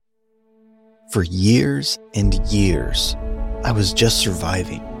For years and years, I was just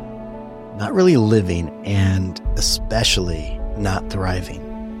surviving, not really living, and especially not thriving.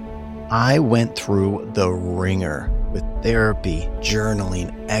 I went through the ringer with therapy,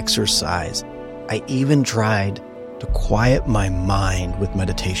 journaling, exercise. I even tried to quiet my mind with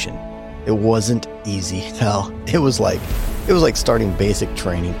meditation. It wasn't easy. Hell, it was like starting basic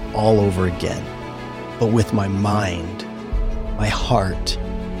training all over again, but with my mind, my heart,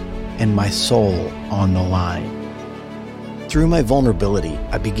 and my soul on the line. Through my vulnerability,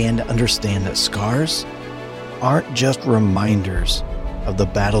 I began to understand that scars aren't just reminders of the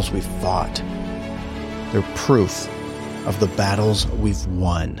battles we've fought. They're proof of the battles we've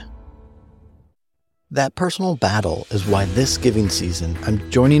won. That personal battle is why this giving season, I'm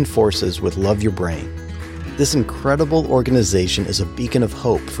joining forces with Love Your Brain. This incredible organization is a beacon of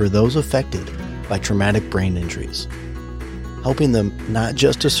hope for those affected by traumatic brain injuries, helping them not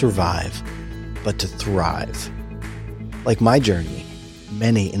just to survive, but to thrive. Like my journey,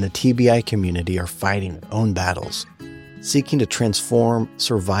 many in the TBI community are fighting their own battles, seeking to transform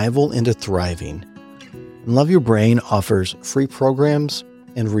survival into thriving. And Love Your Brain offers free programs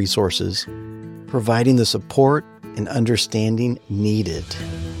and resources, providing the support and understanding needed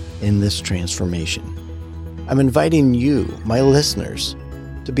in this transformation. I'm inviting you, my listeners,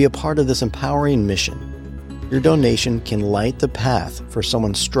 to be a part of this empowering mission. Your donation can light the path for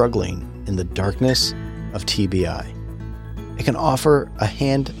someone struggling in the darkness of TBI. It can offer a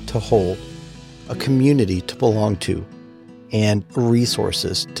hand to hold, a community to belong to, and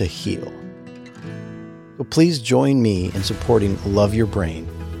resources to heal. So please join me in supporting Love Your Brain.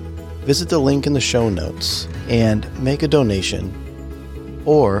 Visit the link in the show notes and make a donation,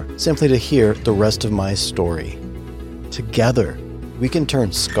 or simply to hear the rest of my story. Together, we can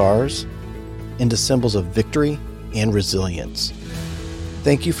turn scars into symbols of victory and resilience.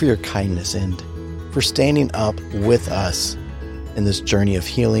 Thank you for your kindness and for standing up with us in this journey of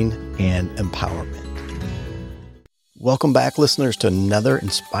healing and empowerment. Welcome back, listeners, to another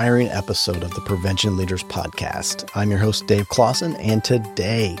inspiring episode of the Prevention Leaders Podcast. I'm your host, Dave Clausen, and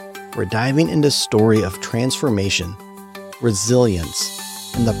today we're diving into a story of transformation,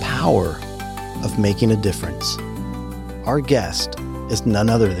 resilience, and the power of making a difference. Our guest is none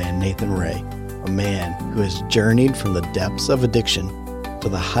other than Nathan Wray, a man who has journeyed from the depths of addiction to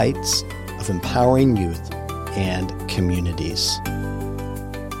the heights of empowering youth and communities.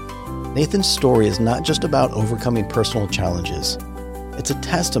 Nathan's story is not just about overcoming personal challenges. It's a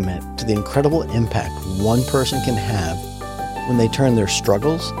testament to the incredible impact one person can have when they turn their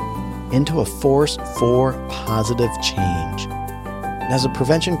struggles into a force for positive change. And as a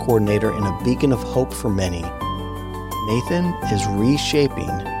prevention coordinator and a beacon of hope for many, Nathan is reshaping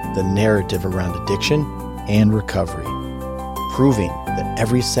the narrative around addiction and recovery, proving that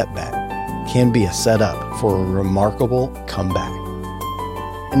every setback can be a setup for a remarkable comeback.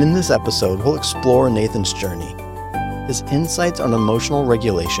 And in this episode, we'll explore Nathan's journey, his insights on emotional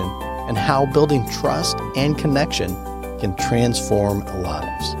regulation, and how building trust and connection can transform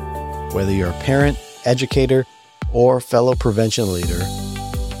lives. Whether you're a parent, educator, or fellow prevention leader,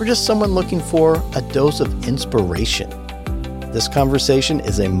 or just someone looking for a dose of inspiration, this conversation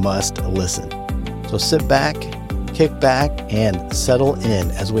is a must listen. So sit back, kick back, and settle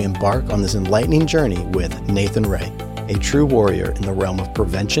in as we embark on this enlightening journey with Nathan Wray, a true warrior in the realm of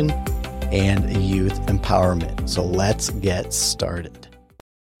prevention and youth empowerment. So let's get started.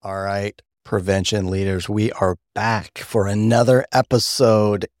 All right, prevention leaders, we are back for another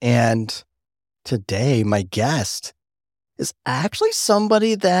episode. And today, my guest is actually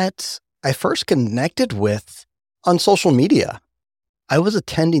somebody that I first connected with on social media. I was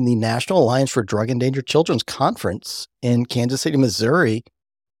attending the National Alliance for Drug Endangered Children's Conference in Kansas City, Missouri.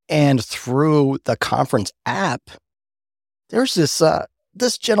 And through the conference app, there's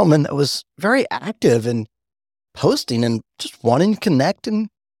this gentleman that was very active and posting and just wanting to connect and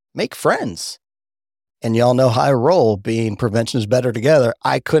make friends. And y'all know how I roll, being prevention is better together.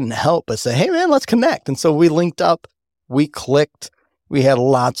 I couldn't help but say, hey man, let's connect. And so we linked up, we clicked, we had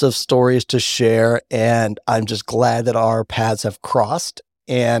lots of stories to share, and I'm just glad that our paths have crossed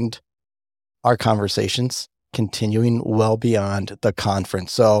and our conversations continuing well beyond the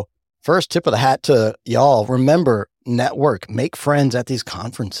conference. So first tip of the hat to y'all, remember, network, make friends at these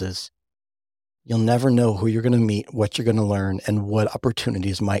conferences. You'll never know who you're going to meet, what you're going to learn, and what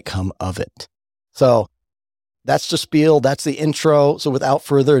opportunities might come of it. So that's the spiel. That's the intro. So without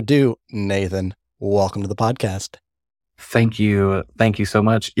further ado, Nathan, welcome to the podcast. Thank you. Thank you so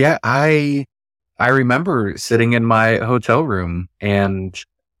much. Yeah, I remember sitting in my hotel room and,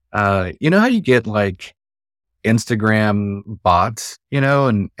 you know how you get like Instagram bots,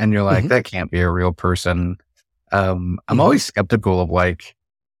 and you're like, Mhm. that can't be a real person. I'm Mhm. always skeptical of like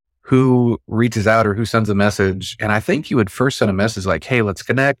who reaches out or who sends a message. And I think you would first send a message like, hey, let's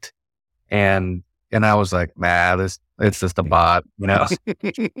connect. And I was like, nah, it's just a bot, I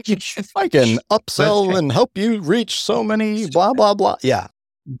can but upsell and help you reach so many blah, blah, blah. Yeah.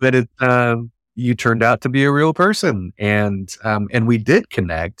 but you turned out to be a real person, and we did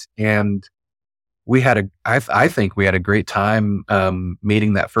connect, and we had I think we had a great time,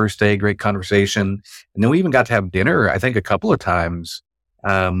 meeting that first day, great conversation. And then we even got to have dinner, I think a couple of times,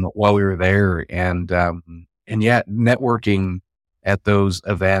 while we were there. And yeah, networking at those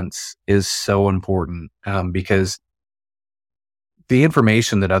events is so important, because the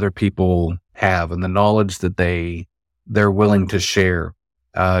information that other people have and the knowledge that they're willing to share,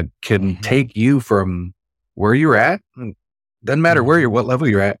 can Mhm. take you from where you're at. Doesn't matter what Mhm. level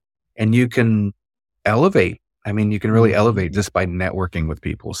you're at, and you can elevate. I mean, you can really Mhm. elevate just by networking with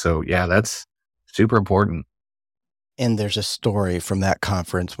people. So yeah, that's super important. And there's a story from that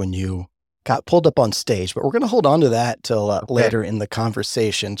conference when you got pulled up on stage, but we're going to hold on to that till Okay. later in the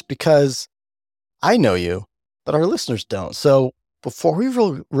conversations because I know you, but our listeners don't. So before we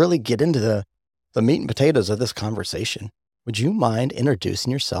really get into the meat and potatoes of this conversation, would you mind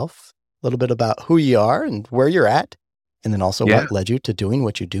introducing yourself, a little bit about who you are and where you're at, and then also Yeah. what led you to doing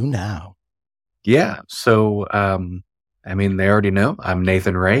what you do now? Yeah. So, I mean, they already know I'm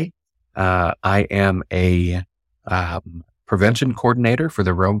Nathan Wray. I am a, prevention coordinator for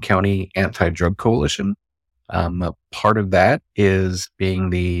the Rome County Anti-Drug Coalition. A part of that is being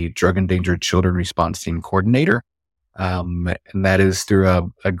the Drug Endangered Children Response Team coordinator. And that is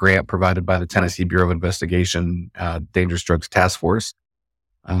through a grant provided by the Tennessee Bureau of Investigation, Dangerous Drugs Task Force.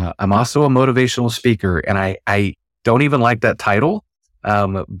 I'm also a motivational speaker, and I don't even like that title.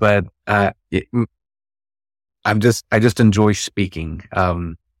 But I just enjoy speaking.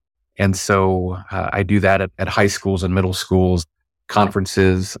 And so I do that at high schools and middle schools,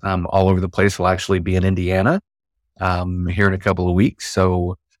 conferences, all over the place. We'll actually be in Indiana, here in a couple of weeks.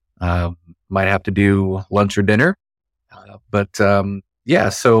 So, might have to do lunch or dinner. But yeah,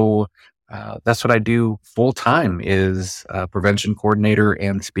 so that's what I do full time is prevention coordinator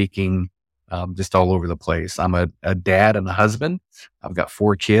and speaking, just all over the place. I'm a dad and a husband. I've got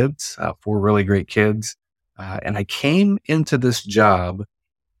 4 kids, 4 really great kids. And I came into this job.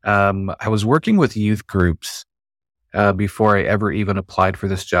 I was working with youth groups before I ever even applied for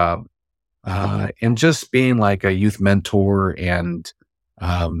this job. And just being like a youth mentor and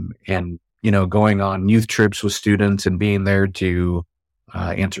going on youth trips with students and being there to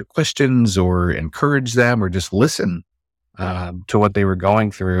answer questions or encourage them or just listen to what they were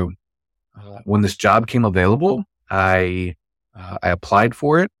going through. When this job came available, I applied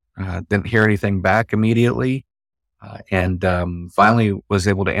for it. Didn't hear anything back immediately, and finally was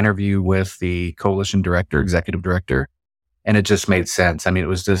able to interview with the coalition director, executive director, and it just made sense. I mean, it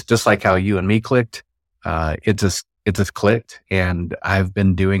was just like how you and me clicked. It just clicked, and I've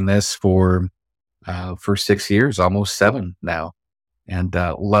been doing this for 6 years, almost 7 now, and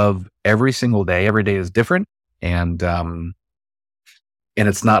love every single day. Every day is different, and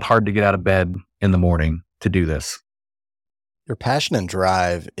it's not hard to get out of bed in the morning to do this. Your passion and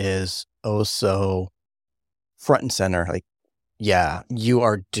drive is oh so front and center. Like, yeah, you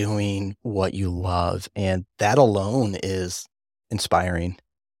are doing what you love, and that alone is inspiring,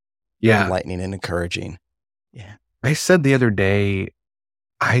 Yeah, enlightening, and encouraging. Yeah. I said the other day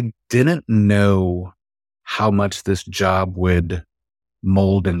I didn't know how much this job would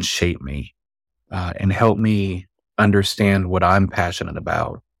mold and shape me, and help me understand what I'm passionate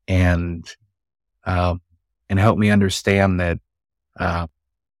about, um, and help me understand uh,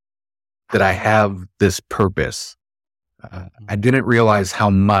 that I have this purpose. I didn't realize how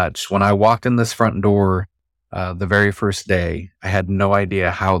much when I walked in this front door, the very first day. I had no idea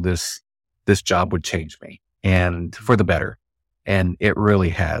how this job would change me, and for the better. And it really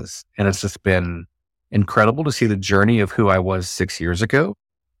has. And it's just been incredible to see the journey of who I was 6 years ago,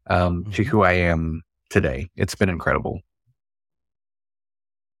 to Mhm. who I am today. It's been incredible.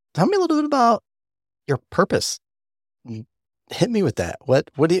 Tell me a little bit about your purpose. Mm, hit me with that. What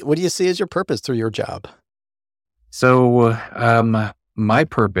do you see as your purpose through your job? So, my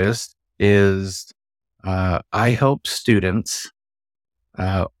purpose is, I help students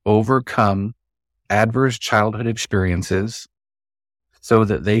overcome adverse childhood experiences so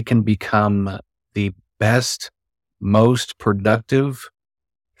that they can become the best, most productive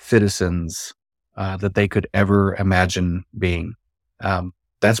citizens that they could ever imagine being.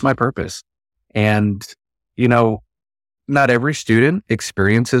 That's my purpose. And, you know, not every student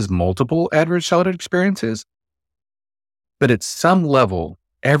experiences multiple adverse childhood experiences. But at some level,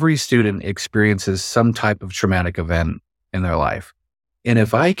 every student experiences some type of traumatic event in their life. And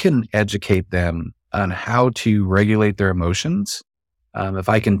if I can educate them on how to regulate their emotions, if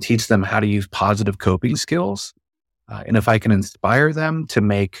I can teach them how to use positive coping skills, and if I can inspire them to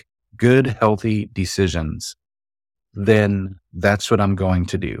make good, healthy decisions, then that's what I'm going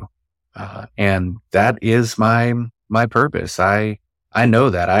to do. And that is my purpose. I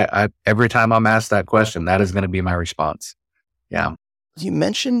know that I every time I'm asked that question, that is going to be my response. Yeah. You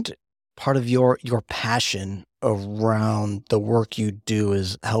mentioned part of your passion around the work you do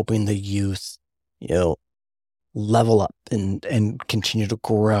is helping the youth, level up and continue to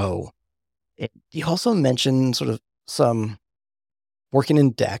grow. You also mentioned sort of some working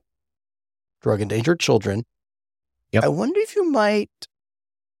in DEC, drug endangered children. Yep. I wonder if you might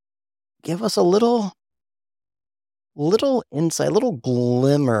give us a little insight, a little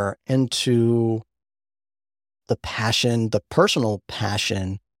glimmer into the passion, the personal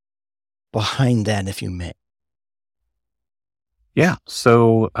passion behind that, if you may. Yeah.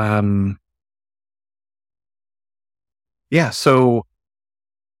 So, so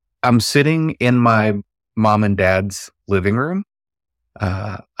I'm sitting in my mom and dad's living room.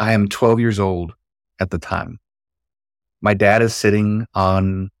 I am 12 years old at the time. My dad is sitting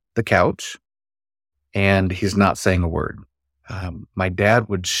on the couch and he's not saying a word. My dad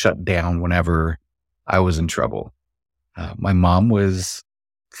would shut down whenever I was in trouble. My mom was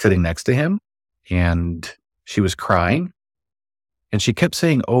sitting next to him and she was crying. And she kept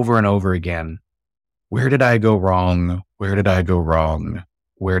saying over and over again, "Where did I go wrong? Where did I go wrong?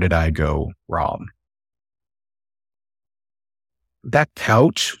 Where did I go wrong?" That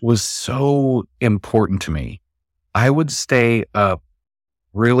couch was so important to me. I would stay up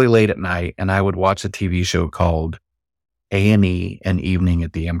really late at night and I would watch a TV show called A&E, An Evening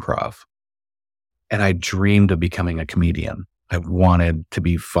at the Improv. And I dreamed of becoming a comedian. I wanted to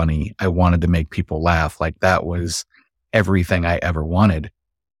be funny. I wanted to make people laugh. Like that was everything I ever wanted.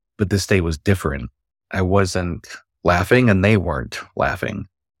 But this day was different. I wasn't laughing and they weren't laughing.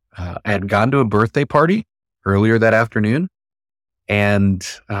 I had gone to a birthday party earlier that afternoon. And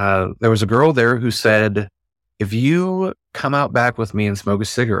there was a girl there who said, "If you come out back with me and smoke a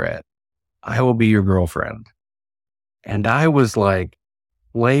cigarette, I will be your girlfriend." And I was like,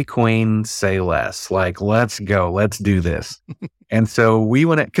 "Lay queen, say less. Like, let's go. Let's do this." And so we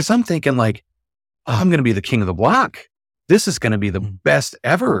went, because I'm thinking like, oh, I'm going to be the king of the block. This is going to be the best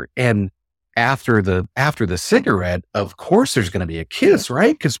ever. And after the cigarette, of course, there's going to be a kiss,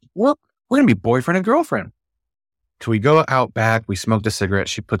 right? Because we're going to be boyfriend and girlfriend. So we go out back, we smoked a cigarette,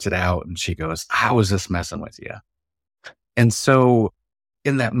 she puts it out and she goes, "How is this messing with you?" And so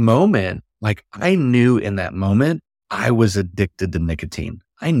in that moment, like I knew in that moment, I was addicted to nicotine.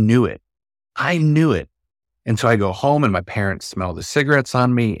 I knew it. And so I go home and my parents smell the cigarettes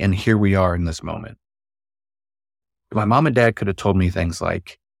on me. And here we are in this moment. My mom and dad could have told me things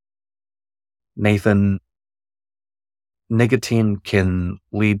like, "Nathan, nicotine can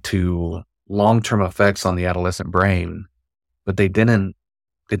lead to long-term effects on the adolescent brain," but they didn't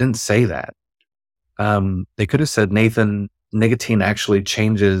say that. They could have said, "Nathan, nicotine actually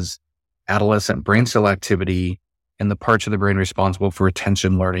changes adolescent brain cell activity in the parts of the brain responsible for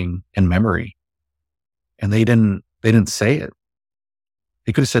attention, learning, and memory." And they didn't say it.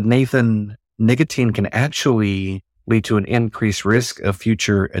 They could have said, "Nathan, nicotine can actually lead to an increased risk of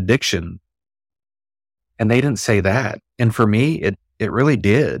future addiction." And they didn't say that. And for me, it really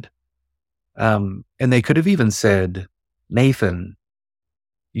did. And they could have even said, "Nathan,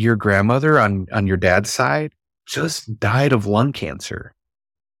 your grandmother on your dad's side just died of lung cancer.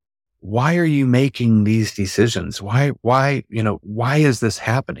 Why are you making these decisions? Why is this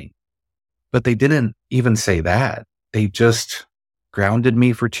happening?" But they didn't even say that. They just grounded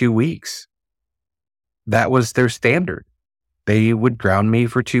me for 2 weeks. That was their standard. They would ground me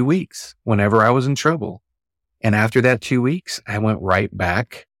for 2 weeks whenever I was in trouble. And after that 2 weeks, I went right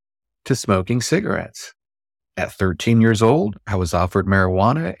back to smoking cigarettes. At 13 years old, I was offered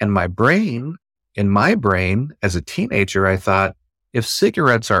marijuana, and in my brain as a teenager, I thought, if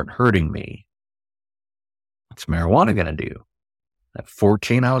cigarettes aren't hurting me, what's marijuana going to do? At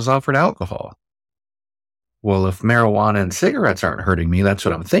 14, I was offered alcohol. Well, if marijuana and cigarettes aren't hurting me, that's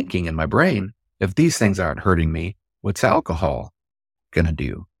what I'm thinking in my brain. If these things aren't hurting me, what's alcohol going to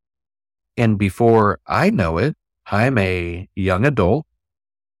do? And before I know it, I'm a young adult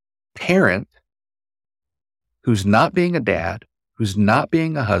parent who's not being a dad, who's not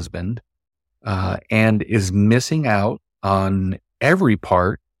being a husband, and is missing out on every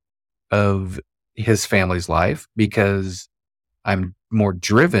part of his family's life because I'm more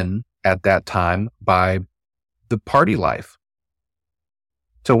driven at that time by the party life.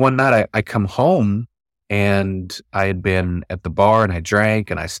 So one night I come home and I had been at the bar and I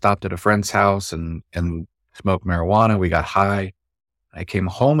drank and I stopped at a friend's house and smoked marijuana. We got high. I came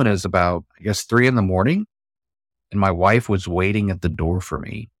home and it was about, I guess, 3 a.m. and my wife was waiting at the door for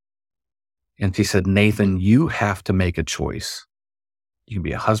me. And she said, Nathan, you have to make a choice. You can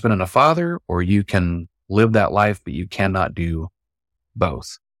be a husband and a father, or you can live that life, but you cannot do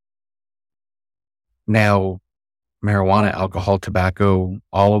both. Now, marijuana, alcohol, tobacco,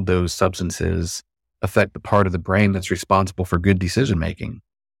 all of those substances affect the part of the brain that's responsible for good decision making,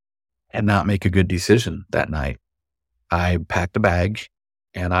 and not make a good decision that night. I packed a bag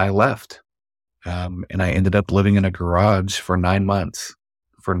and I left. And I ended up living in a garage for 9 months.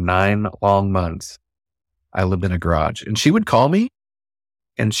 For 9 long months, I lived in a garage. And she would call me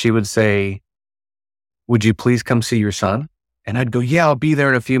and she would say, would you please come see your son? And I'd go, yeah, I'll be there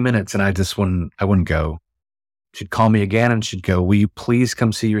in a few minutes. And I wouldn't go. She'd call me again and she'd go, will you please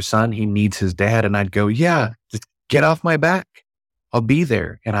come see your son? He needs his dad. And I'd go, yeah, just get off my back. I'll be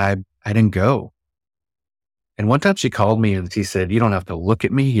there. And I didn't go. And one time she called me and she said, you don't have to look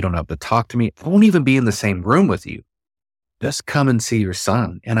at me. You don't have to talk to me. I won't even be in the same room with you. Just come and see your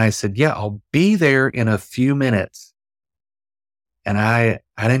son. And I said, yeah, I'll be there in a few minutes. And I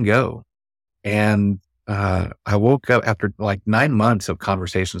didn't go. And I woke up after like 9 months of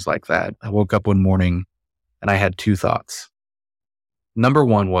conversations like that. I woke up one morning and I had 2 thoughts. Number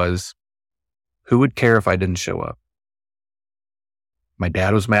one was, who would care if I didn't show up? My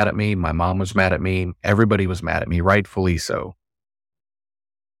dad was mad at me. My mom was mad at me. Everybody was mad at me, rightfully so.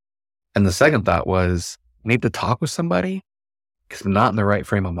 And the second thought was, I need to talk with somebody because I'm not in the right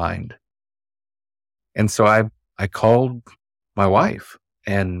frame of mind. And so I called my wife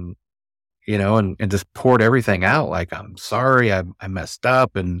and, and just poured everything out. Like, I'm sorry, I messed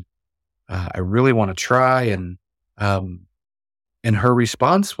up and I really want to try. And her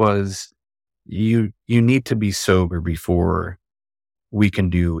response was, you need to be sober before we can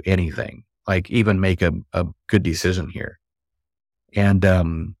do anything, like even make a good decision here. And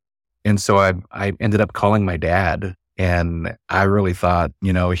so I ended up calling my dad, and I really thought,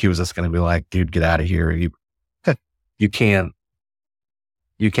 he was just going to be like, dude, get out of here. You can't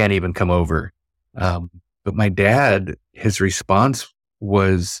even come over. But my dad, his response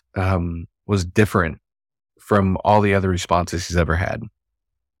was different from all the other responses he's ever had.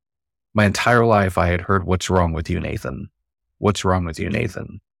 My entire life, I had heard, what's wrong with you, Nathan? What's wrong with you,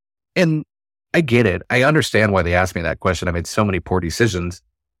 Nathan? And I get it. I understand why they asked me that question. I made so many poor decisions.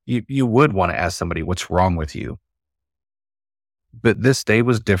 You would want to ask somebody, what's wrong with you? But this day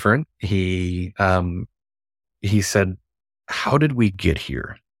was different. He said, how did we get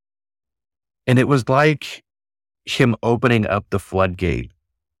here? And it was like him opening up the floodgate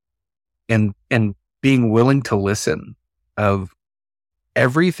and being willing to listen of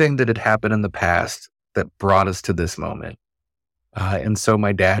everything that had happened in the past that brought us to this moment. And so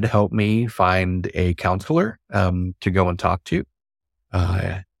my dad helped me find a counselor to go and talk to.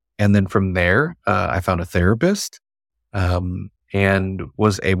 And then from there, I found a therapist and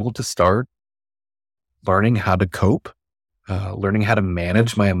was able to start learning how to cope, learning how to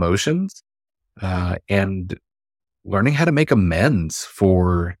manage my emotions, and learning how to make amends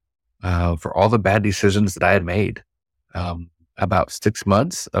for all the bad decisions that I had made. About 6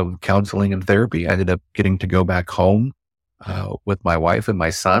 months of counseling and therapy, I ended up getting to go back home with my wife and my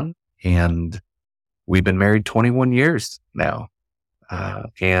son, and we've been married 21 years now.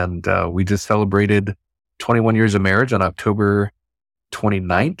 And we just celebrated 21 years of marriage on October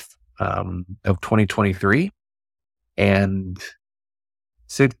 29th of 2023. And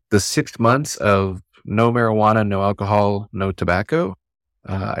the 6 months of no marijuana, no alcohol, no tobacco,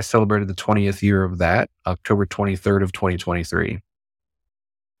 I celebrated the 20th year of that, October 23rd of 2023.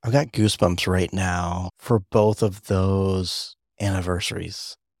 I've got goosebumps right now for both of those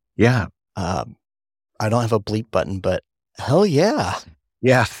anniversaries. Yeah. I don't have a bleep button, but hell yeah.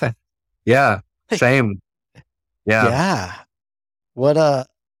 Yeah. Yeah. Same. Yeah. Yeah. What a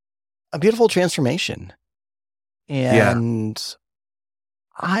beautiful transformation. And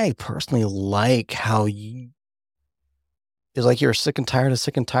I personally like how it's like you're sick and tired of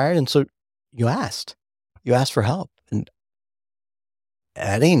sick and tired. And so you asked for help, and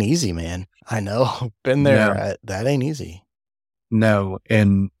that ain't easy, man. I know. Been there. No. That ain't easy. No.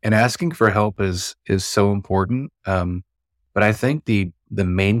 And asking for help is so important. But I think the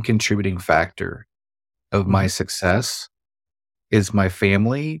main contributing factor of my success is my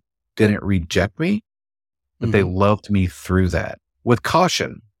family didn't reject me, but they loved me through that with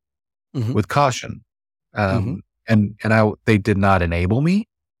caution, And they did not enable me.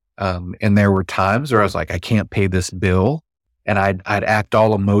 And there were times where I was like, I can't pay this bill. And I'd act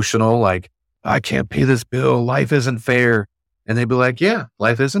all emotional, like, I can't pay this bill. Life isn't fair. And they'd be like, yeah,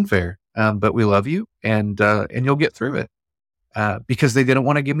 life isn't fair. But we love you and you'll get through it. Because they didn't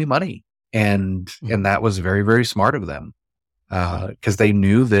want to give me money. And that was very, very smart of them. Cause they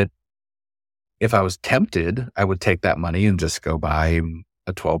knew that if I was tempted, I would take that money and just go buy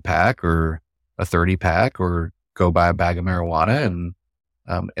a 12 pack or a 30 pack or go buy a bag of marijuana. And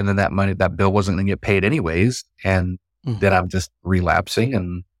then that money, that bill wasn't going to get paid anyways. And then I'm just relapsing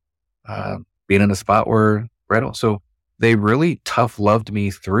and, being in a spot where I don't. So they really tough loved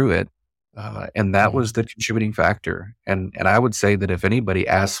me through it. And that was the contributing factor. And I would say that if anybody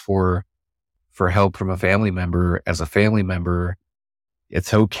asks for help from a family member, as a family member,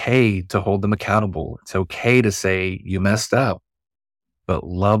 it's okay to hold them accountable. It's okay to say you messed up, but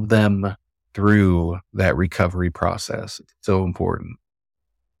love them through that recovery process. It's so important.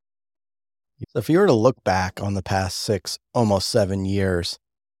 So if you were to look back on the past 6, almost 7 years,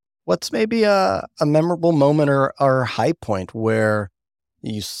 what's maybe a memorable moment or high point where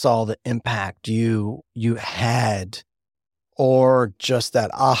you saw the impact you had, or just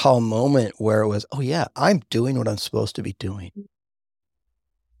that aha moment where it was, oh yeah, I'm doing what I'm supposed to be doing?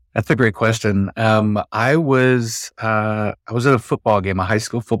 That's a great question. I was at a football game, a high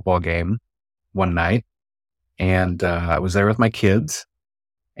school football game one night, and I was there with my kids,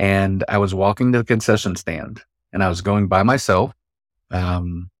 and I was walking to the concession stand, and I was going by myself.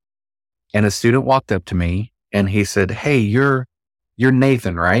 And a student walked up to me and he said, "Hey, you're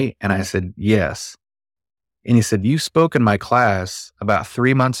Nathan, right?" And I said, "Yes." And he said, "You spoke in my class about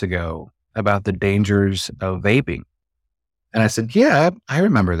 3 months ago about the dangers of vaping." And I said, "Yeah, I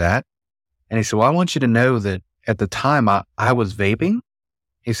remember that." And he said, "Well, I want you to know that at the time I was vaping."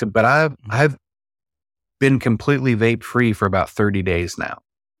 He said, "But I've been completely vape free for about 30 days now.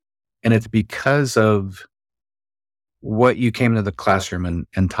 And it's because of what you came into the classroom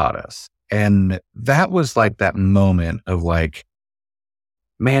and taught us." And that was like that moment of like,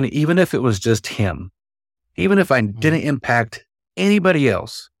 man, even if it was just him, even if I didn't impact anybody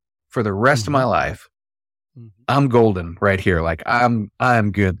else for the rest of my life, I'm golden right here. Like I'm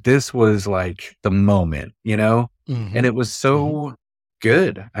good. This was like the moment, and it was so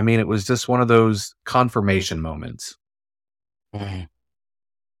good. I mean, it was just one of those confirmation moments.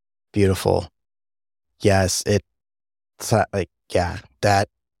 Beautiful. Yes. It's like, yeah, that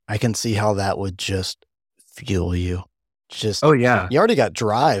I can see how that would just fuel you. Just, Oh yeah. you already got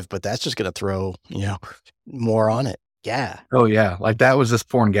drive, but that's just going to throw, more on it. Yeah. Oh yeah. Like that was just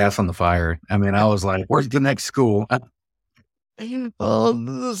pouring gas on the fire. I mean, I was like, where's the next school?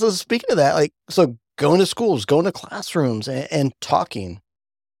 Well, so speaking of that, so going to schools, going to classrooms and talking,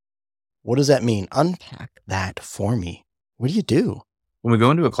 what does that mean? Unpack that for me. What do you do? When we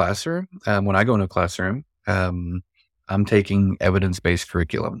go into a classroom, when I go into a classroom, I'm taking evidence-based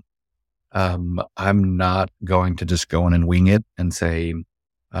curriculum. I'm not going to just go in and wing it and say,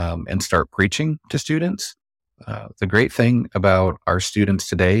 and start preaching to students. The great thing about our students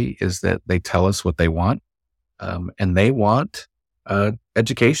today is that they tell us what they want, and they want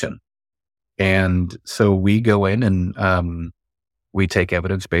education. And so we go in and we take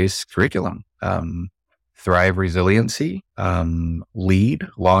evidence-based curriculum, Thrive Resiliency, LEAD,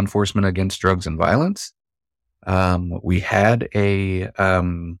 Law Enforcement Against Drugs and Violence. We had a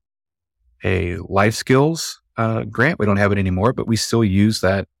life skills grant. We don't have it anymore, but we still use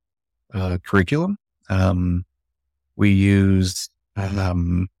that curriculum. We used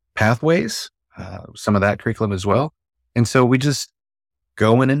pathways, some of that curriculum as well. And so we just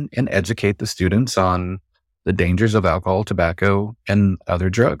go in and educate the students on the dangers of alcohol, tobacco, and other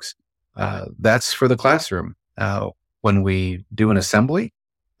drugs. That's for the classroom. When we do an assembly,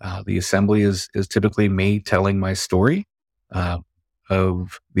 the assembly is typically me telling my story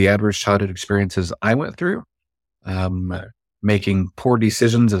of the adverse childhood experiences I went through, making poor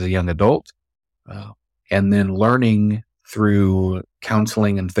decisions as a young adult, and then learning through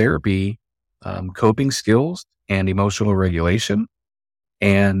counseling and therapy, coping skills and emotional regulation,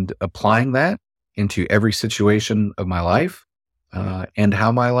 and applying that into every situation of my life, and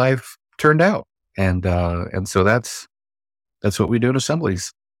how my life turned out. And so that's what we do in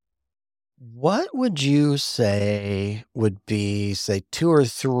assemblies. What would you say would be, say, 2 or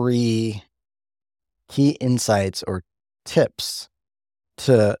 3 key insights or tips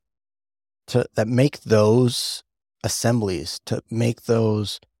to that make those assemblies, to make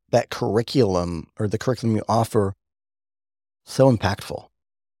that curriculum or the curriculum you offer so impactful?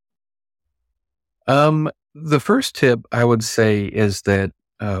 The first tip I would say is that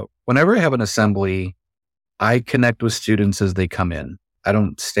whenever I have an assembly, I connect with students as they come in. I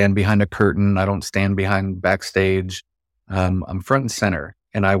don't stand behind a curtain. I don't stand behind backstage. I'm front and center,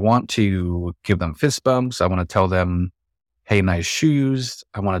 and I want to give them fist bumps. I want to tell them, "Hey, nice shoes."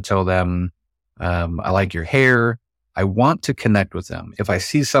 I want to tell them, "I like your hair." I want to connect with them. If I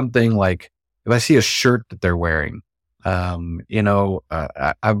see something like, if I see a shirt that they're wearing, I've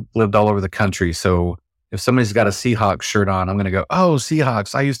lived all over the country. So if somebody's got a Seahawks shirt on, I'm going to go, "Oh,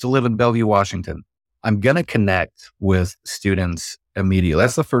 Seahawks. I used to live in Bellevue, Washington." I'm going to connect with students immediately.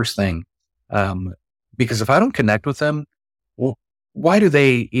 That's the first thing. Because if I don't connect with them, well, why do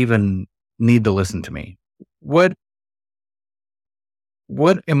they even need to listen to me? What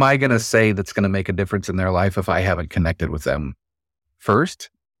what am I going to say that's going to make a difference in their life if I haven't connected with them first?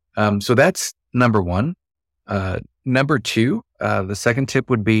 So that's number one. Number two, the second tip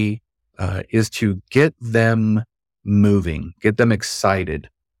would be is to get them moving, get them excited.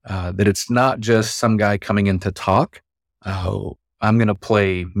 That it's not just some guy coming in to talk. I'm going to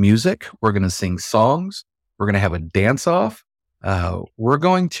play music. We're going to sing songs. We're going to have a dance off. We're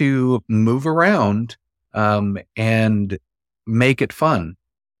going to move around and make it fun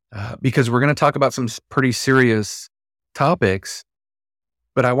because we're going to talk about some pretty serious topics.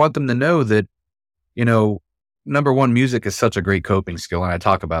 But I want them to know that, number one, music is such a great coping skill, and I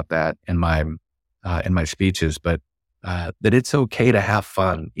talk about that in my speeches. But that it's okay to have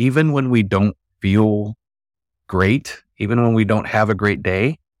fun, even when we don't feel great, even when we don't have a great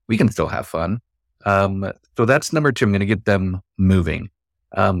day, we can still have fun. So that's number two. I'm going to get them moving.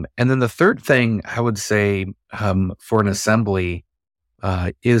 And then the third thing I would say for an assembly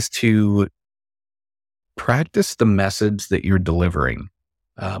is to practice the message that you're delivering.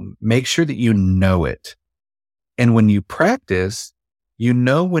 Make sure that you know it. And when you practice,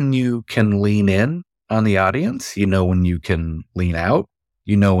 when you can lean in on the audience, when you can lean out,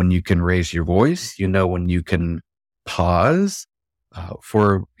 when you can raise your voice, when you can pause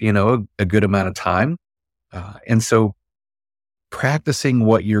for, a good amount of time. And so practicing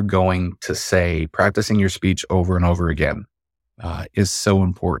what you're going to say, practicing your speech over and over again is so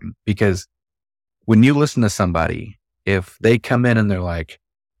important, because when you listen to somebody, if they come in and they're like,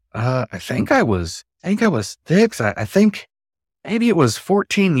 I think I was 6. I think maybe it was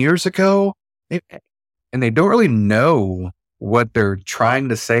 14 years ago. And they don't really know what they're trying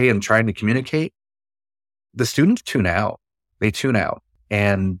to say and trying to communicate. The students tune out. They tune out.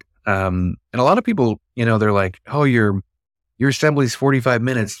 And a lot of people, they're like, "Oh, your assembly's 45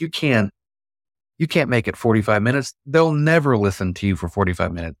 minutes. You can't make it 45 minutes." They'll never listen to you for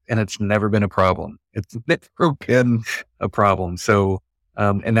 45 minutes. And it's never been a problem. It's never been a problem. So,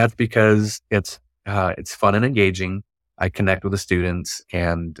 and that's because it's fun and engaging. I connect with the students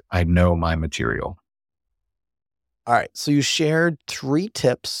and I know my material. All right. So you shared 3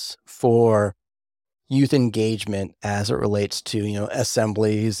 tips for youth engagement as it relates to,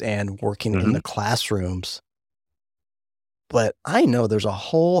 assemblies and working in the classrooms. But I know there's a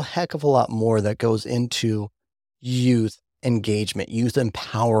whole heck of a lot more that goes into youth engagement, youth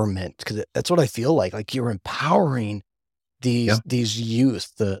empowerment, because that's what I feel like. Like you're empowering these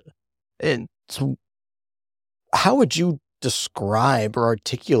youth. And so how would you describe or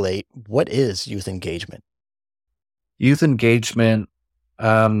articulate what is youth engagement? Youth engagement,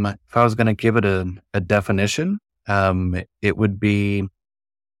 if I was going to give it a definition, it would be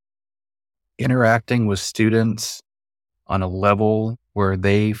interacting with students on a level where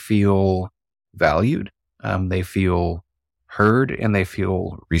they feel valued, they feel heard, and they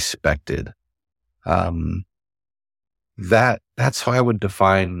feel respected. That's how I would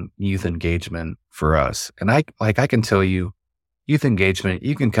define youth engagement for us. And I can tell you, youth engagement,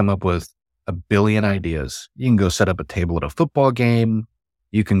 you can come up with a billion ideas. You can go set up a table at a football game.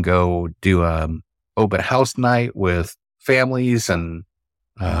 You can go do a open house night with families, and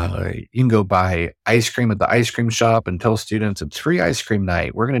you can go buy ice cream at the ice cream shop and tell students it's free ice cream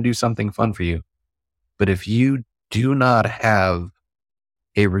night. We're going to do something fun for you. But if you do not have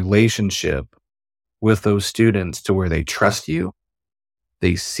a relationship with those students to where they trust you,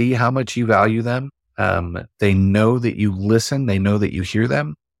 they see how much you value them, they know that you listen, they know that you hear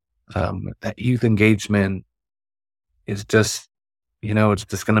them, that youth engagement is just, it's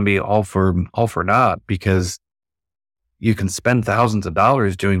just going to be all for naught, because you can spend thousands of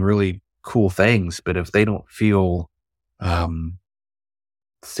dollars doing really cool things, but if they don't feel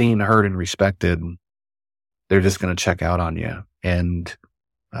seen, heard, and respected, they're just going to check out on you. And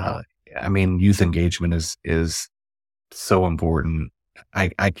youth engagement is so important. I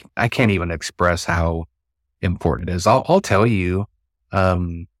can't even express how important it is. I'll tell you,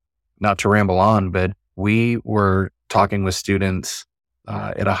 not to ramble on, but we were talking with students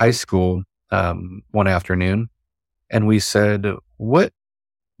at a high school one afternoon, and we said, what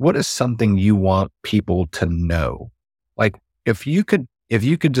is something you want people to know? Like if you could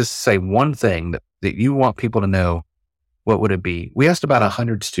just say one thing that you want people to know, what would it be? We asked about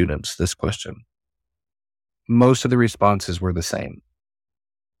 100 students this question. Most of the responses were the same.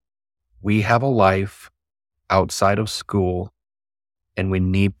 We have a life outside of school, and we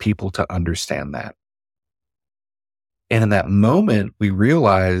need people to understand that. And in that moment, we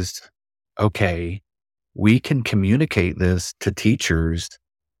realized, okay, we can communicate this to teachers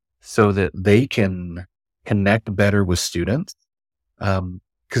so that they can connect better with students.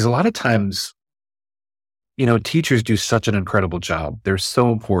 Because a lot of times, teachers do such an incredible job. They're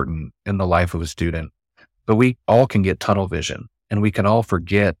so important in the life of a student, but we all can get tunnel vision, and we can all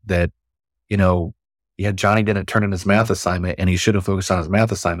forget that, Johnny didn't turn in his math assignment and he should have focused on his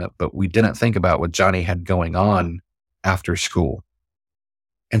math assignment, but we didn't think about what Johnny had going on after school.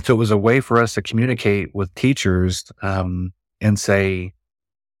 And so it was a way for us to communicate with teachers and say,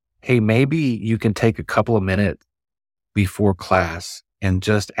 hey, maybe you can take a couple of minutes before class and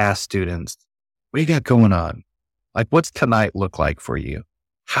just ask students, what do you got going on? Like, what's tonight look like for you?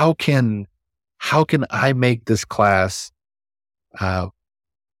 How can I make this class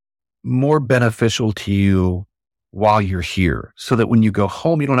more beneficial to you while you're here, so that when you go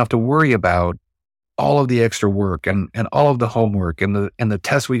home, you don't have to worry about all of the extra work and all of the homework and the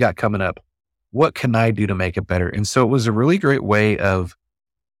tests we got coming up. What can I do to make it better? And so it was a really great way of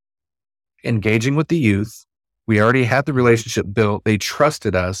engaging with the youth. We already had the relationship built. They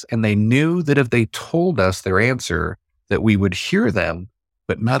trusted us, and they knew that if they told us their answer, that we would hear them,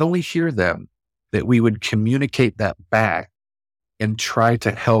 but not only hear them, that we would communicate that back and try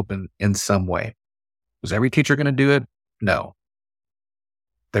to help in some way. Was every teacher going to do it? No.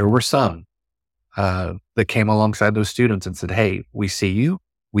 There were some that came alongside those students and said, hey, we see you,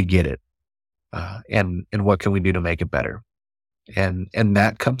 we get it. And what can we do to make it better? And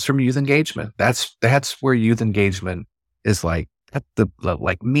that comes from youth engagement. That's where youth engagement is like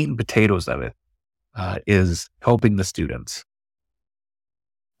the meat and potatoes of it, is helping the students.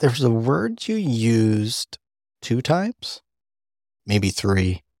 There's a word you used 2 times, maybe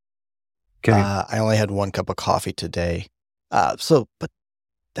 3. Okay. I only had 1 cup of coffee today. But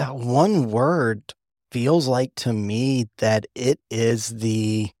that one word feels like to me that it is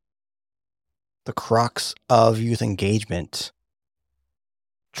the crux of youth engagement.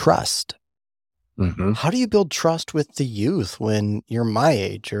 Trust. Mm-hmm. How do you build trust with the youth when you're my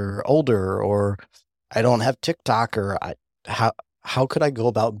age or older, or I don't have TikTok, or how could I go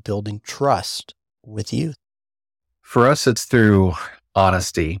about building trust with youth? For us, it's through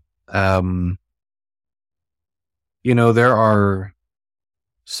honesty. There are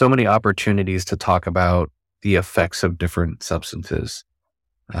so many opportunities to talk about the effects of different substances.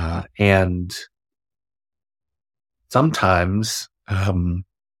 And sometimes,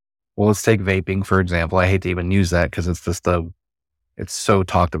 let's take vaping, for example. I hate to even use that because it's so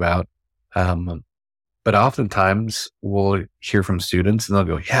talked about. But oftentimes we'll hear from students and they'll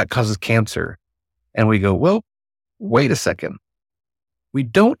go, yeah, it causes cancer. And we go, well, wait a second. We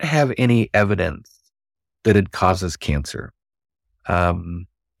don't have any evidence that it causes cancer. And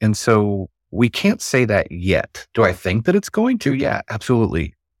so we can't say that yet. Do I think that it's going to? Yeah,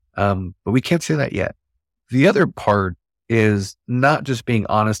 absolutely. But we can't say that yet. The other part is not just being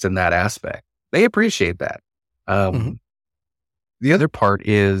honest in that aspect. They appreciate that. The other part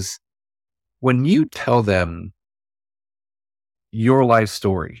is when you tell them your life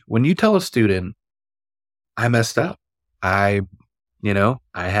story, when you tell a student, I messed up. I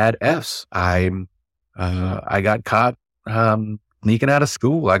had Fs. I got caught sneaking out of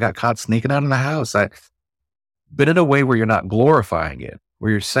school. I got caught sneaking out of the house. But in a way where you're not glorifying it,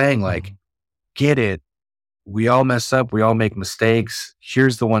 where you're saying like, get it. We all mess up. We all make mistakes.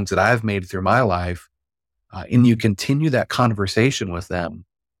 Here's the ones that I've made through my life. And you continue that conversation with them.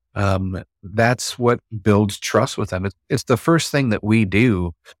 That's what builds trust with them. It's the first thing that we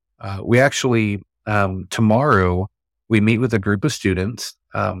do. We actually, tomorrow, we meet with a group of students,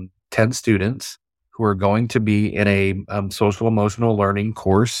 10 students who are going to be in a social emotional learning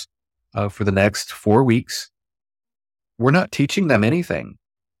course for the next 4 weeks. We're not teaching them anything.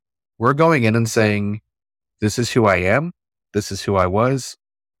 We're going in and saying, this is who I am. This is who I was.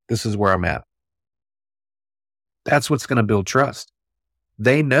 This is where I'm at. That's what's going to build trust.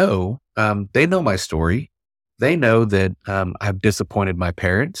 They know my story. They know that I've disappointed my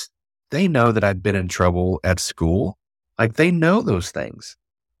parents. They know that I've been in trouble at school. Like they know those things.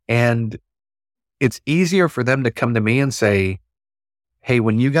 And it's easier for them to come to me and say, hey,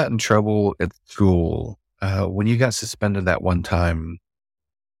 when you got in trouble at school, when you got suspended that one time,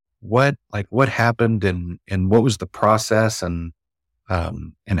 what happened and what was the process and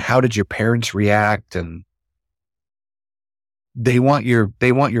how did your parents react? And they want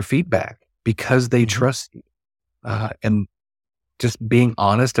your feedback because they trust you. And just being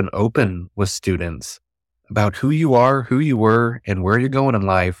honest and open with students about who you are, who you were, and where you're going in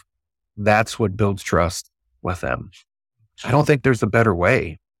life, that's what builds trust with them. I don't think there's a better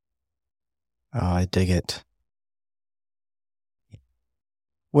way. Oh, I dig it.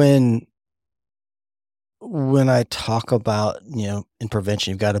 When I talk about, in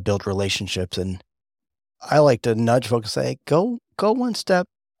prevention, you've got to build relationships, and I like to nudge folks, say, go one step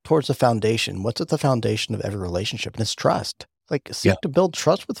towards the foundation. What's at the foundation of every relationship? And it's trust. Like, Yeah. seek to build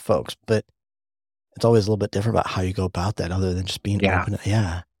trust with folks, but it's always a little bit different about how you go about that, other than just being Yeah. open.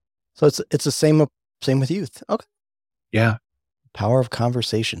 Yeah. So it's the same with youth. Okay. Yeah. Power of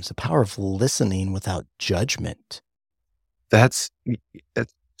conversations, the power of listening without judgment. That's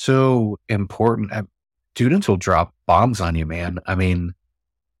so important. Students will drop bombs on you, man. I mean,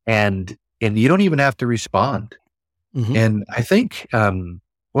 and you don't even have to respond. Mhm. And I think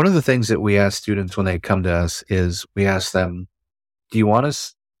one of the things that we ask students when they come to us is we ask them, do you want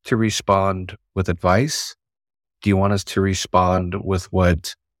us to respond with advice? Do you want us to respond with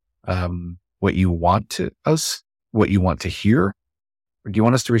what you want to hear? Or do you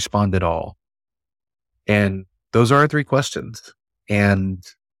want us to respond at all? And those are our three questions. And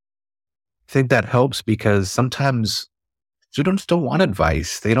I think that helps because sometimes students don't want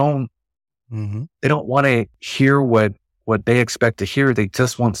advice. They don't want to hear what they expect to hear. They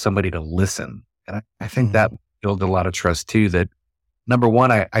just want somebody to listen. And I think that builds a lot of trust too, that number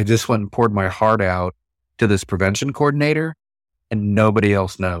one, I just went and poured my heart out to this prevention coordinator and nobody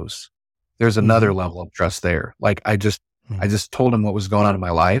else knows. There's another level of trust there. Like I just told him what was going on in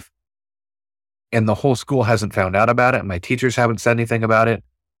my life and the whole school hasn't found out about it. And my teachers haven't said anything about it.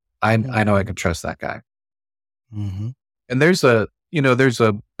 I know I can trust that guy. And there's a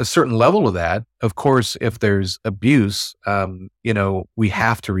certain level of that. Of course, if there's abuse, we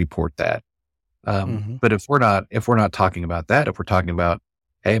have to report that. But if we're not talking about that, if we're talking about,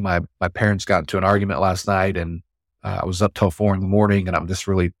 hey, my parents got into an argument last night and I was up till 4 a.m. and I'm just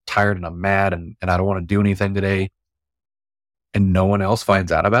really tired and I'm mad and I don't want to do anything today. And no one else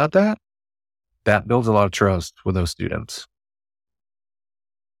finds out about that. That builds a lot of trust with those students.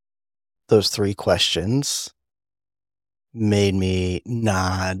 Those 3 questions made me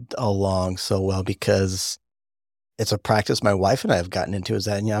nod along so well because it's a practice my wife and I have gotten into, is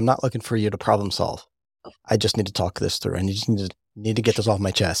that, I'm not looking for you to problem solve. I just need to talk this through. I just need to get this off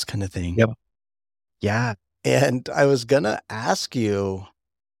my chest kind of thing. Yep. Yeah. And I was going to ask you,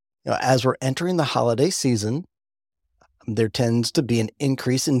 as we're entering the holiday season, there tends to be an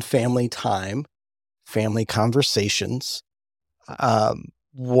increase in family time, family conversations.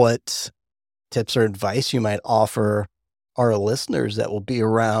 What tips or advice you might offer our listeners that will be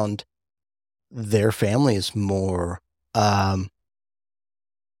around their families more? But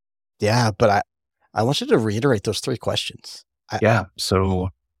I want you to reiterate those 3 questions. So,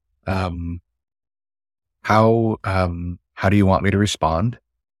 how do you want me to respond?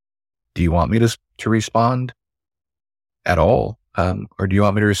 Do you want me to respond at all? Or do you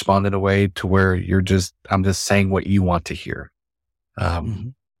want me to respond in a way to where I'm just saying what you want to hear?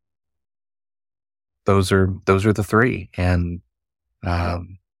 Those are the 3. And,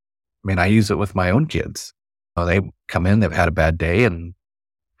 I use it with my own kids. They come in, they've had a bad day, and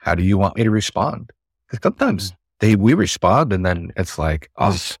how do you want me to respond? Because sometimes we respond and then it's like,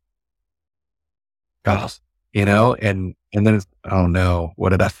 and then it's, oh no,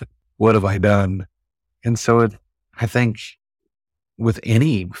 what have I done? And so I think with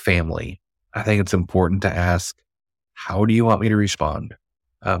any family, I think it's important to ask, how do you want me to respond?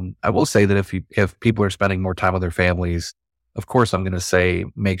 I will say that if people are spending more time with their families, of course, I'm going to say,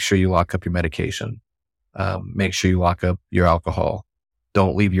 make sure you lock up your medication. Make sure you lock up your alcohol.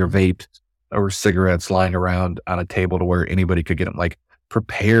 Don't leave your vape or cigarettes lying around on a table to where anybody could get them. Like,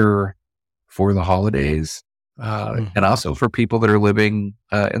 prepare for the holidays. And also for people that are living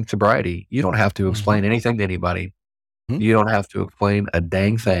in sobriety, you don't have to explain anything to anybody. You don't have to explain a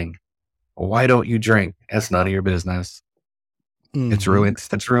dang thing. Why don't you drink? That's none of your business. It's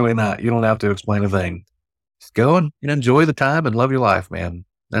really not. You don't have to explain a thing. Just go and enjoy the time and love your life, man.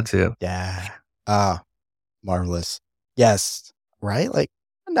 That's it. Yeah. Marvelous. Yes. Right? Like,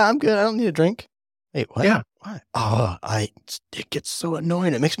 no, I'm good. I don't need a drink. Wait, what? Yeah. Why? Oh, it gets so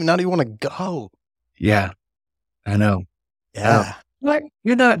annoying. It makes me not even want to go. Yeah. I know. Yeah. Like,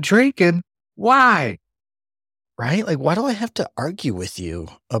 you're not drinking. Why? Right? Like, why do I have to argue with you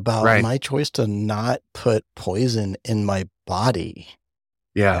about my choice to not put poison in my body?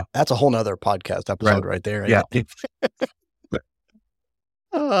 Yeah. That's a whole nother podcast episode right there. Yeah.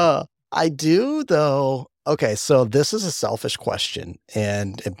 I do though. Okay. So this is a selfish question,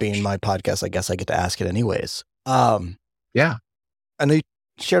 and it being my podcast, I guess I get to ask it anyways. Yeah. I know you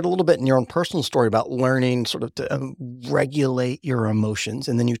shared a little bit in your own personal story about learning sort of to regulate your emotions.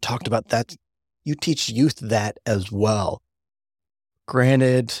 And then you talked about that. You teach youth that as well.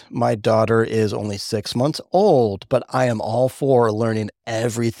 Granted, my daughter is only 6 months old, but I am all for learning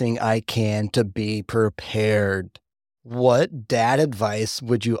everything I can to be prepared. What dad advice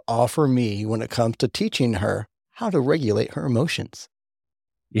would you offer me when it comes to teaching her how to regulate her emotions?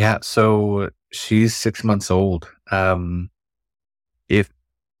 Yeah. So she's 6 months old. If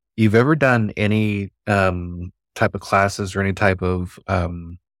you've ever done any type of classes or any type of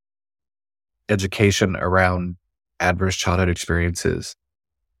education around adverse childhood experiences,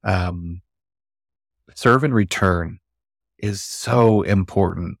 serve and return is so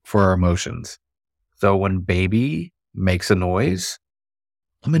important for our emotions. So when baby makes a noise,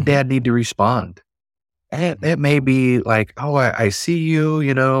 mom and dad need to respond. And it may be like, oh, I see you,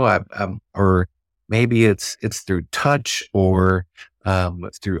 or maybe it's through touch or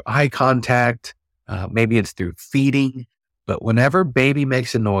it's through eye contact. Maybe it's through feeding. But whenever baby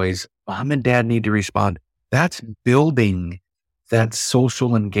makes a noise, mom and dad need to respond. That's building that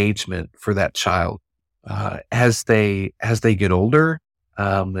social engagement for that child. As they get older,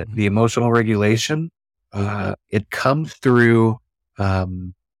 the emotional regulation, it comes through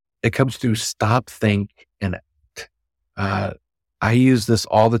stop, think, and act. I use this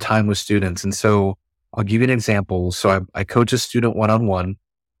all the time with students. And so I'll give you an example. So I coach a student one-on-one,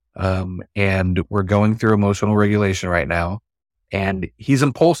 and we're going through emotional regulation right now. And he's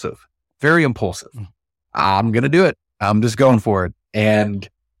impulsive, very impulsive. I'm going to do it. I'm just going for it. And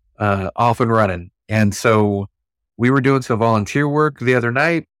off and running. And so we were doing some volunteer work the other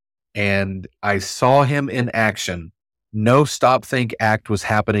night, and I saw him in action. No stop, think, act was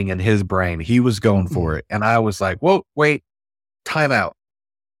happening in his brain. He was going for it. And I was like, whoa, wait, time out.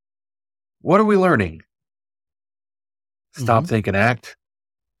 What are we learning? Stop, think, and act.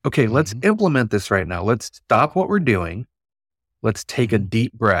 Okay, let's implement this right now. Let's stop what we're doing. Let's take a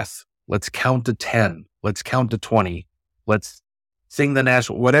deep breath. Let's count to 10. Let's count to 20. Let's sing the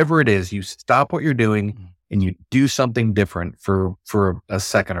national, whatever it is. You stop what you're doing and you do something different for a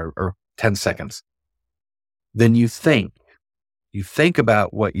second or 10 seconds. Then you think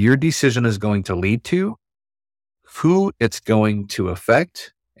about what your decision is going to lead to, who it's going to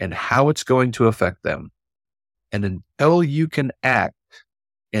affect, and how it's going to affect them. And until you can act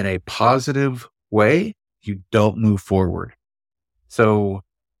in a positive way, you don't move forward. So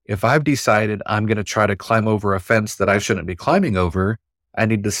if I've decided I'm going to try to climb over a fence that I shouldn't be climbing over, I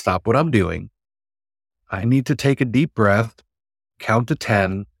need to stop what I'm doing. I need to take a deep breath, count to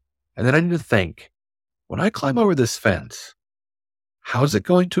 10, and then I need to think, when I climb over this fence, how's it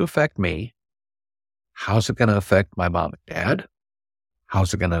going to affect me? How's it going to affect my mom and dad?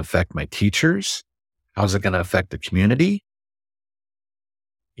 How's it going to affect my teachers? How's it going to affect the community?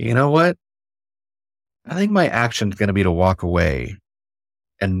 You know what? I think my action is going to be to walk away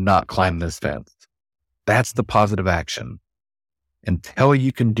and not climb this fence. That's the positive action. Until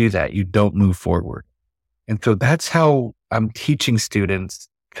you can do that, you don't move forward. And so that's how I'm teaching students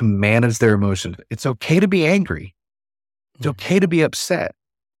to manage their emotions. It's okay to be angry. It's okay to be upset.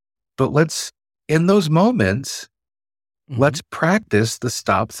 But in those moments, let's practice the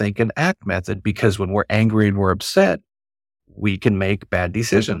stop, think, and act method, because when we're angry and we're upset, we can make bad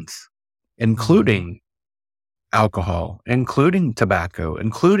decisions, including alcohol, including tobacco,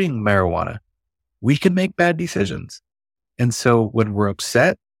 including marijuana. We can make bad decisions. And so when we're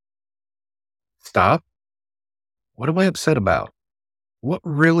upset, stop. What am I upset about? What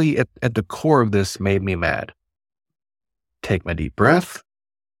really at the core of this made me mad? Take my deep breath.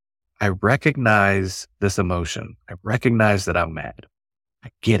 I recognize this emotion. I recognize that I'm mad. I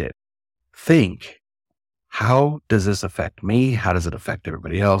get it. Think, how does this affect me? How does it affect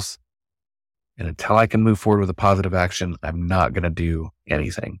everybody else? And until I can move forward with a positive action, I'm not going to do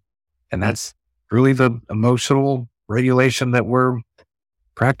anything. And that's really the emotional regulation that we're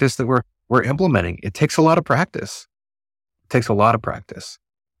implementing. It takes a lot of practice.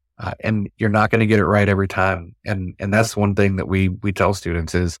 And you're not going to get it right every time. And that's one thing that we tell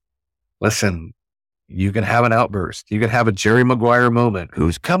students is, listen, you can have an outburst. You can have a Jerry Maguire moment.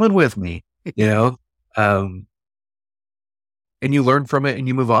 Who's coming with me? And you learn from it and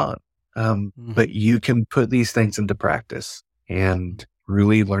you move on. But you can put these things into practice and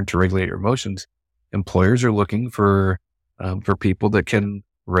really learn to regulate your emotions. Employers are looking for people that can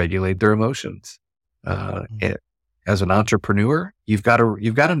regulate their emotions. as an entrepreneur, you've got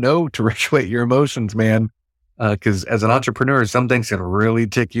to know to regulate your emotions, man. Because as an entrepreneur, some things can really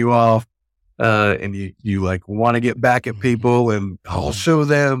tick you off, and you like want to get back at people, and I'll show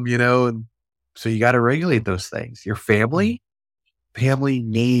them, and so you got to regulate those things. Your family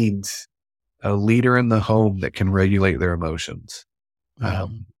needs a leader in the home that can regulate their emotions,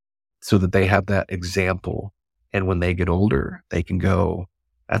 so that they have that example. And when they get older, they can go,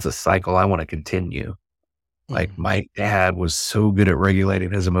 that's a cycle I want to continue. Like my dad was so good at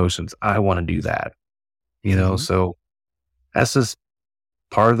regulating his emotions. I want to do that, so that's just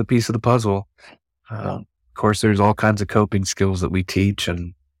part of the piece of the puzzle. Of course, there's all kinds of coping skills that we teach,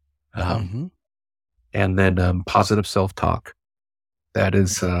 and then positive self-talk. That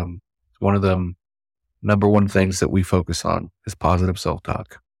is one of the number one things that we focus on is positive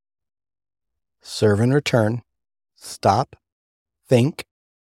self-talk. Serve and return, stop, think,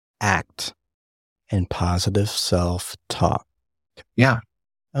 act, and positive self-talk. Yeah.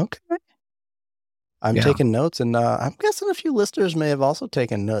 Okay. I'm taking notes, and I'm guessing a few listeners may have also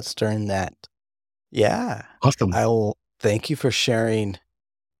taken notes during that. Yeah. Awesome. I will thank you for sharing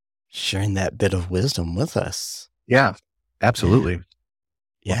that bit of wisdom with us. Yeah, absolutely.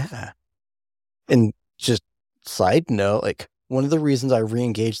 Yeah. And just side note, like one of the reasons I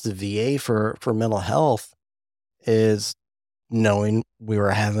re-engaged the VA for mental health is knowing we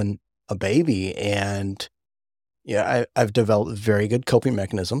were having a baby, and I've developed very good coping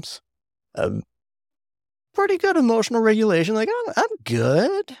mechanisms, pretty good emotional regulation. Like I'm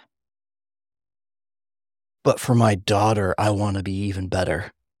good, but for my daughter, I want to be even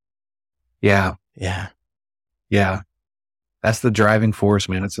better. Yeah. That's the driving force,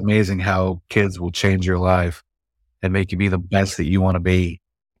 man. It's amazing how kids will change your life and make you be the best that you want to be.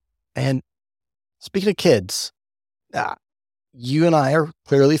 And speaking of kids, you and I are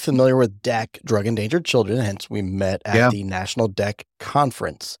clearly familiar with DEC, Drug Endangered Children, hence we met at the National DEC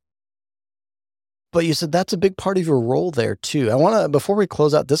Conference. But you said that's a big part of your role there too. I want to, before we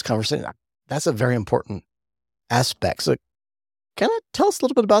close out this conversation, that's a very important aspect. So kind of tell us a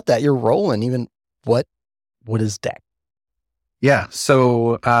little bit about that, your role, and even what is DEC? Yeah.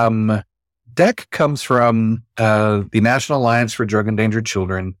 So DEC comes from the National Alliance for Drug Endangered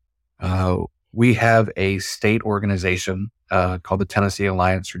Children. We have a state organization called the Tennessee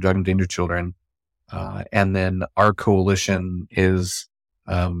Alliance for Drug Endangered Children. And then our coalition is,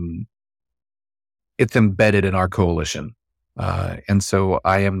 it's embedded in our coalition. And so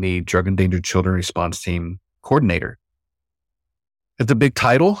I am the Drug Endangered Children Response Team Coordinator. It's a big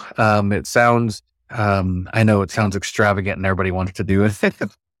title. It sounds, I know it sounds extravagant and everybody wants to do it,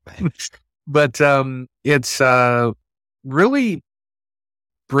 but it's really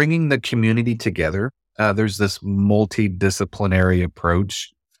bringing the community together. There's this multidisciplinary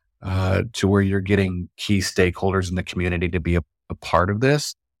approach to where you're getting key stakeholders in the community to be a part of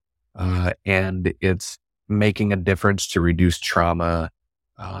this. And it's making a difference to reduce trauma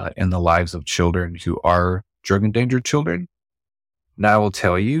in the lives of children who are drug endangered children. Now, I will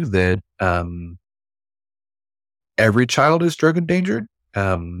tell you that every child is drug endangered.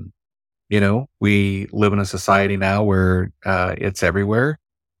 We live in a society now where it's everywhere.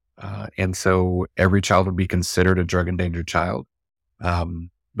 And so every child would be considered a drug endangered child.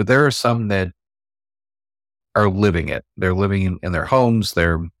 But there are some that are living it. They're living in their homes.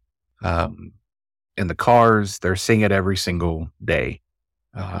 They're in the cars. They're seeing it every single day.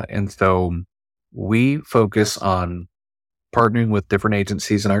 And so we focus on partnering with different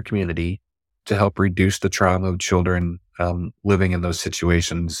agencies in our community to help reduce the trauma of children living in those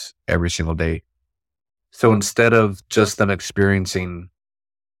situations every single day. So instead of just them experiencing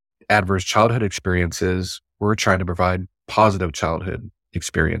adverse childhood experiences, we're trying to provide positive childhood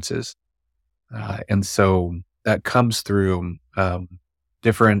experiences. And so that comes through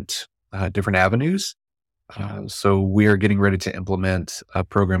different avenues. So we are getting ready to implement a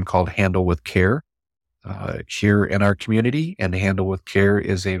program called Handle with Care here in our community. And Handle with Care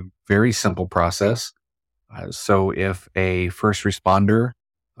is a very simple process. So if a first responder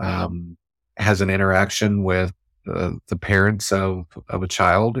has an interaction with the parents of a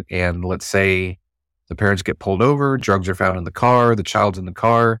child, and let's say the parents get pulled over, drugs are found in the car, the child's in the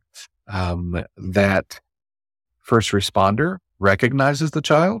car, that first responder recognizes the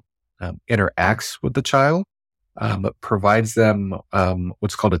child, interacts with the child, provides them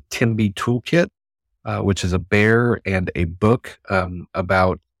what's called a TIMBY toolkit, which is a bear and a book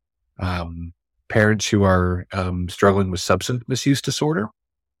about parents who are struggling with substance misuse disorder.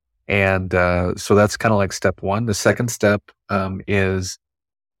 And so that's kind of like step one. The second step is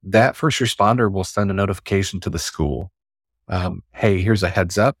that first responder will send a notification to the school. Hey, here's a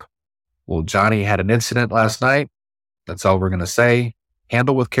heads up. Well, Johnny had an incident last night. That's all we're going to say.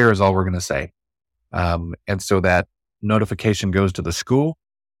 Handle with care is all we're going to say. And so that notification goes to the school.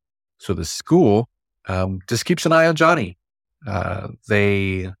 So the school just keeps an eye on Johnny.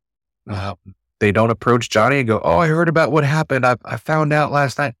 They don't approach Johnny and go, "Oh, I heard about what happened. I found out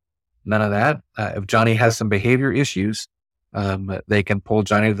last night." None of that. If Johnny has some behavior issues, they can pull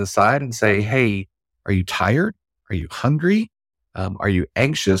Johnny to the side and say, "Hey, are you tired? Are you hungry? Are you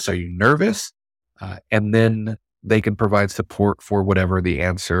anxious? Are you nervous?" And then they can provide support for whatever the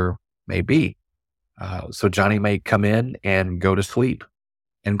answer may be. So Johnny may come in and go to sleep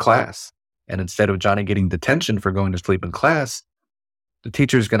in class. And instead of Johnny getting detention for going to sleep in class, the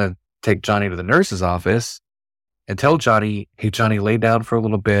teacher's going to take Johnny to the nurse's office and tell Johnny, "Hey, Johnny, lay down for a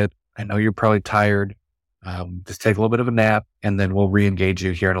little bit. I know you're probably tired. Just take a little bit of a nap, and then we'll re-engage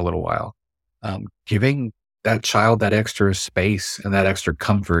you here in a little while." Giving that child that extra space and that extra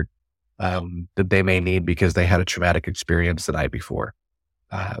comfort that they may need because they had a traumatic experience the night before.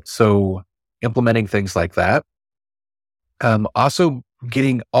 So implementing things like that. Also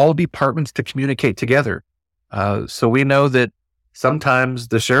getting all departments to communicate together. So we know that sometimes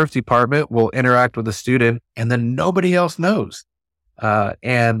the sheriff's department will interact with a student and then nobody else knows.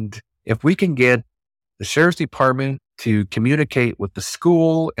 And if we can get the sheriff's department to communicate with the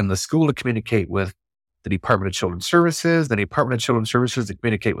school and the school to communicate with the Department of Children's Services, the Department of Children's Services to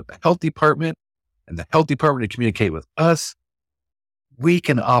communicate with the health department, and the health department to communicate with us, we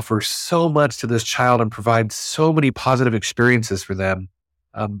can offer so much to this child and provide so many positive experiences for them.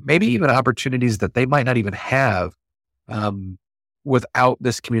 Maybe even opportunities that they might not even have without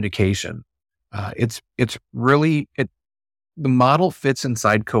this communication. The model fits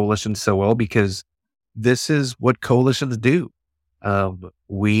inside coalitions so well because this is what coalitions do.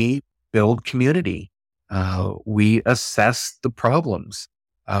 We build community. We assess the problems.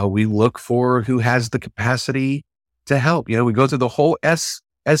 We look for who has the capacity to help. We go through the whole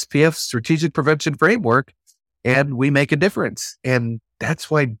SPF strategic prevention framework and we make a difference. And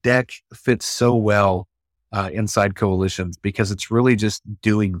that's why DEC fits so well inside coalitions, because it's really just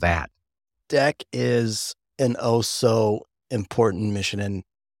doing that. DEC is an oh so important mission. And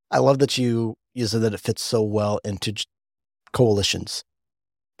I love that you said that it fits so well into coalitions,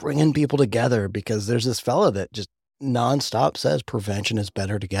 bringing people together, because there's this fella that just nonstop says prevention is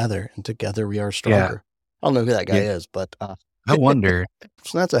better together and together we are stronger. I don't know who that guy is, but I wonder.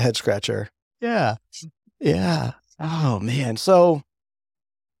 So that's a head scratcher. Yeah. Oh man. So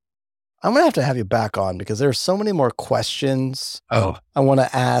I'm going to have you back on because there's so many more questions I want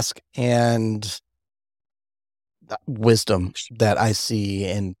to ask and wisdom that I see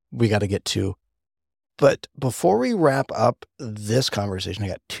and we got to get to. But before we wrap up this conversation, I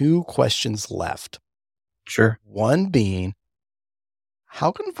got 2 questions left. Sure. One being,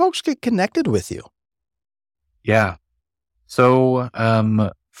 how can folks get connected with you? Yeah. So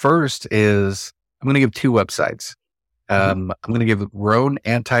first is I'm going to give 2 websites. I'm going to give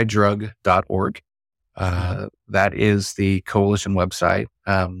RoanAntidrug.org. That is the coalition website.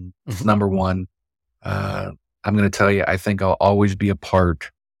 Number one. I'm going to tell you, I think I'll always be a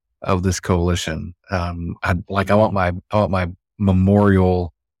part of this coalition. I want my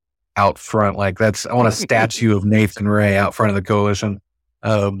memorial out front. I want a statue of Nathan Wray out front of the coalition.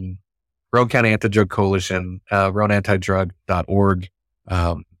 Roane County Anti-Drug Coalition, RoanAntidrug.org,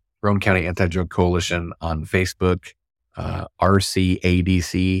 Roane County Anti-Drug Coalition on Facebook,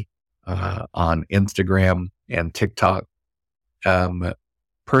 RCADC on Instagram and TikTok.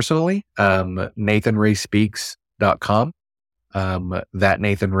 Personally, NathanRaySpeaks.com, that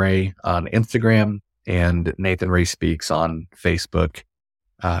Nathan Wray on Instagram, and Nathan Wray Speaks on Facebook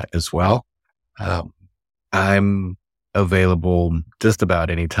as well. I'm available just about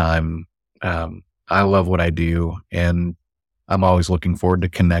any time. I love what I do, and I'm always looking forward to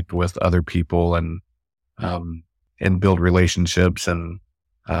connect with other people and build relationships and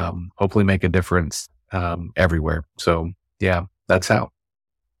hopefully make a difference everywhere. So yeah, that's how.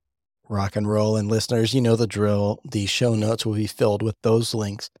 Rock and roll. And listeners, you know the drill. The show notes will be filled with those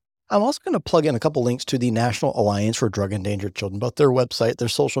links. I'm also going to plug in a couple links to the National Alliance for Drug Endangered Children, both their website, their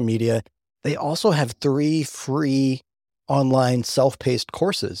social media. They also have 3 free online self-paced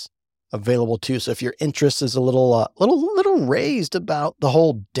courses available too. So if your interest is a little raised about the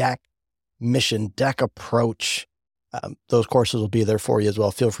whole DEC mission, DEC approach, those courses will be there for you as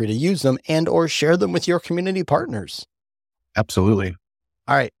well. Feel free to use them and or share them with your community partners. Absolutely.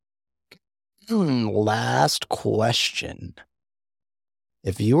 All right. Last question.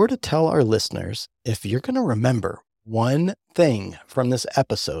 If you were to tell our listeners, if you're going to remember one thing from this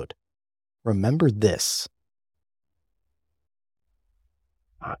episode, remember this.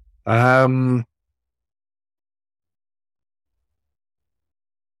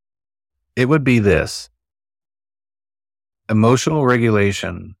 it would be this. Emotional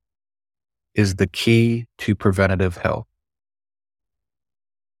regulation is the key to preventative health.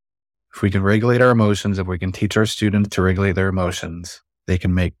 If we can regulate our emotions, if we can teach our students to regulate their emotions, they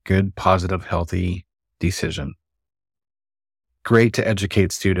can make good, positive, healthy decisions. Great to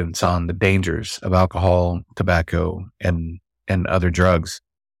educate students on the dangers of alcohol, tobacco, and other drugs.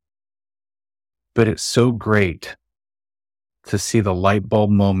 But it's so great to see the light bulb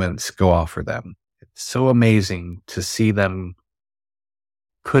moments go off for them. It's so amazing to see them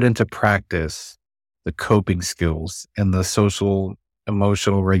put into practice the coping skills and the social,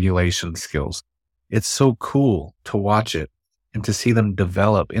 emotional regulation skills. It's so cool to watch it and to see them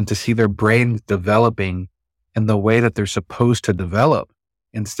develop and to see their brains developing in the way that they're supposed to develop.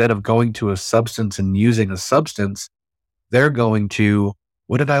 Instead of going to a substance and using a substance, they're going to,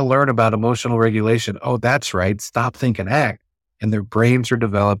 what did I learn about emotional regulation? Oh, that's right. Stop, think, and act. And their brains are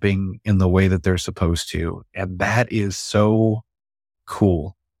developing in the way that they're supposed to. And that is so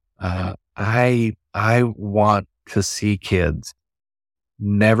cool. I want to see kids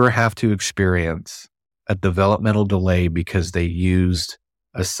never have to experience a developmental delay because they used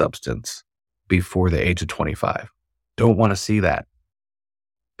a substance before the age of 25. Don't want to see that.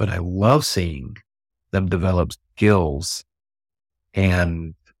 But I love seeing them develop skills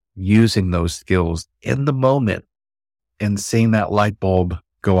and using those skills in the moment and seeing that light bulb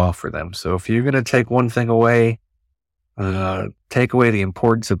go off for them. So if you're going to take one thing away, take away the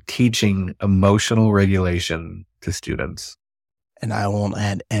importance of teaching emotional regulation to students. And I won't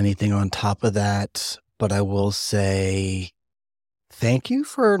add anything on top of that, but I will say thank you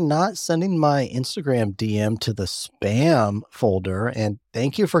for not sending my Instagram DM to the spam folder, and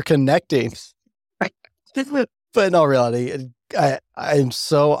thank you for connecting. But in all reality, I'm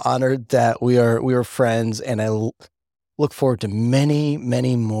so honored that we are friends, and I look forward to many,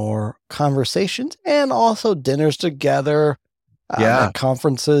 many more conversations and also dinners together, at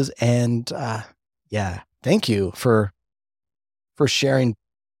conferences, and thank you for sharing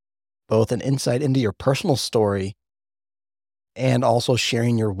both an insight into your personal story and also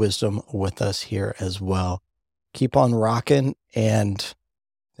sharing your wisdom with us here as well. Keep on rocking, and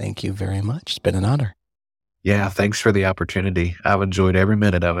thank you very much. It's been an honor. Yeah, thanks for the opportunity. I've enjoyed every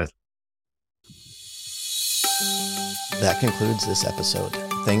minute of it. That concludes this episode.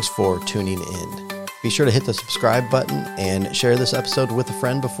 Thanks for tuning in. Be sure to hit the subscribe button and share this episode with a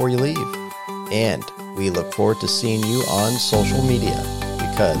friend before you leave. And we look forward to seeing you on social media,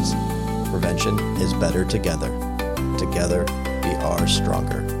 because prevention is better together. Together, we are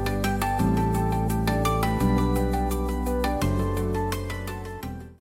stronger.